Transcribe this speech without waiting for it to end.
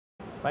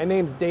My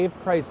name's Dave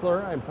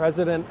Kreissler. I'm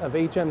president of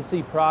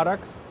HMC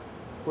Products.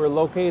 We're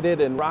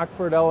located in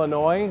Rockford,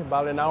 Illinois,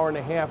 about an hour and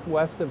a half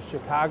west of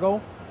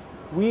Chicago.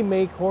 We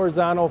make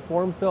horizontal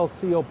form fill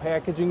seal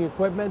packaging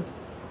equipment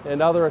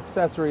and other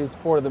accessories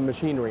for the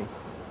machinery.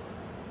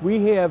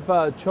 We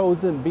have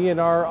chosen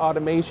B&R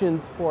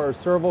automations for our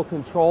servo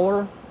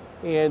controller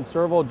and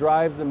servo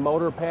drives and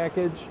motor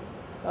package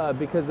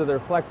because of their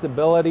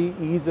flexibility,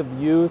 ease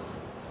of use,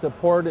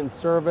 support and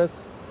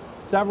service.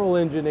 Several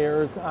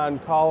engineers on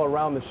call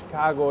around the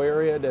Chicago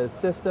area to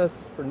assist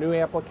us for new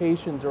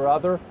applications or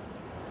other.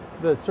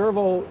 The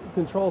servo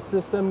control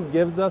system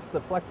gives us the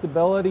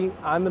flexibility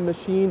on the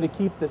machine to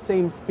keep the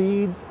same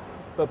speeds,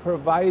 but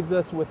provides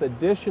us with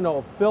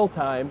additional fill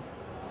time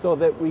so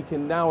that we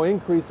can now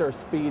increase our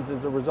speeds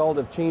as a result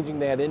of changing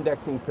that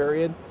indexing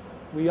period.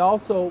 We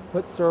also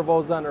put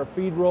servos on our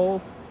feed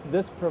rolls.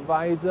 This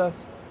provides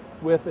us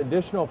with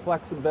additional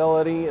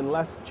flexibility and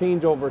less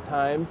changeover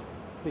times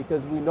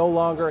because we no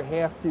longer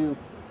have to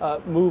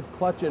move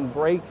clutch and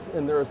brakes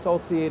and their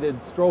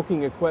associated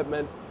stroking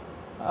equipment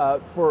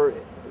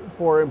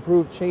for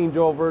improved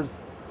changeovers,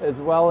 as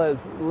well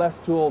as less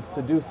tools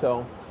to do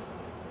so.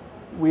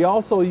 We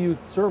also use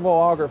servo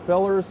auger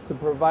fillers to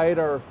provide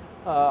our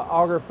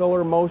auger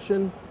filler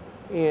motion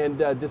and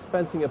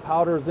dispensing of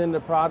powders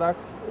into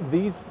products.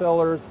 These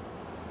fillers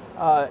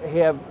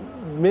have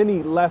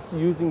many less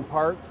using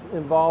parts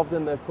involved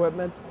in the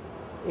equipment,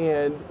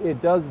 and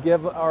it does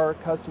give our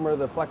customer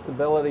the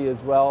flexibility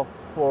as well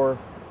for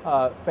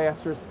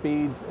faster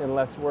speeds and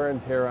less wear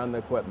and tear on the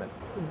equipment.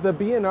 The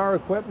B&R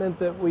equipment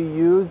that we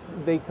use,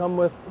 they come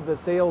with the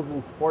sales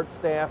and support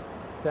staff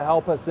to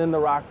help us in the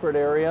Rockford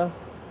area.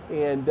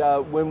 And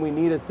when we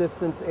need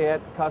assistance at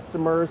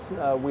customers,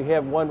 we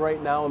have one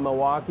right now in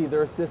Milwaukee.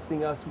 They're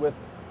assisting us with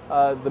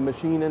the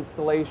machine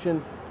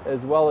installation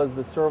as well as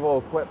the servo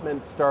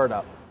equipment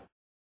startup.